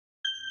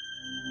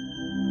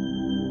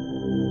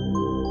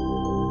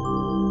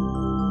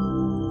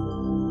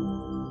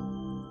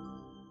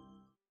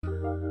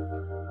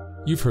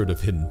You've heard of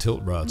hidden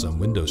tilt rods on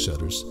window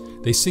shutters.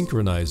 They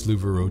synchronize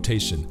louver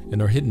rotation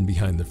and are hidden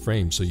behind the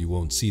frame so you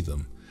won't see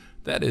them.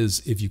 That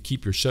is, if you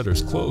keep your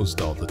shutters closed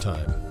all the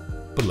time.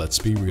 But let's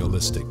be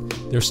realistic,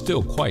 they're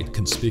still quite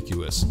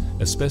conspicuous,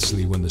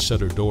 especially when the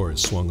shutter door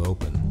is swung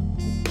open.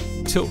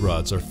 Tilt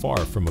rods are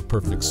far from a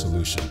perfect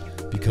solution.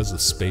 Because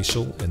of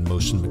spatial and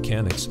motion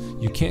mechanics,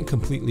 you can't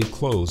completely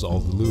close all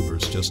the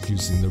louvers just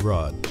using the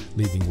rod,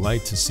 leaving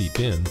light to seep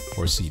in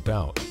or seep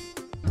out.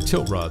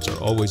 Tilt rods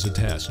are always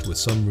attached with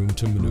some room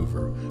to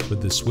maneuver,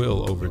 but this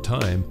will, over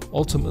time,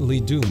 ultimately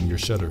doom your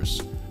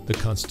shutters. The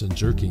constant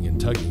jerking and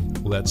tugging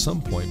will at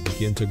some point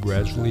begin to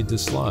gradually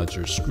dislodge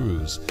your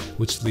screws,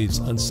 which leaves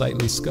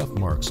unsightly scuff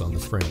marks on the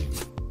frame.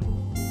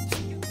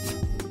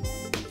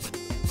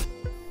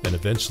 And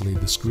eventually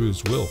the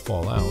screws will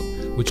fall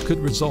out, which could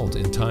result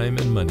in time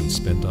and money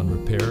spent on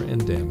repair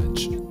and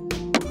damage.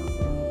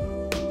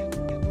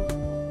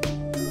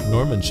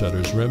 Norman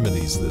Shutters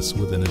remedies this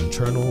with an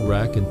internal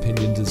rack and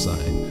pinion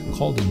design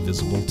called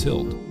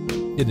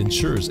InvisibleTilt. It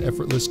ensures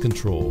effortless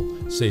control,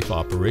 safe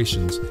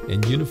operations,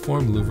 and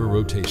uniform louver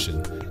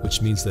rotation,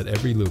 which means that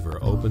every louver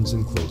opens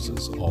and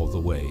closes all the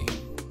way.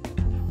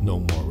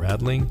 No more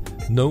rattling,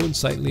 no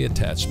unsightly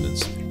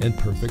attachments, and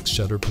perfect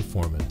shutter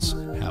performance,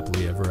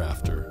 happily ever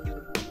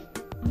after.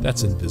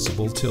 That's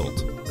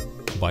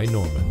InvisibleTilt by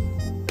Norman.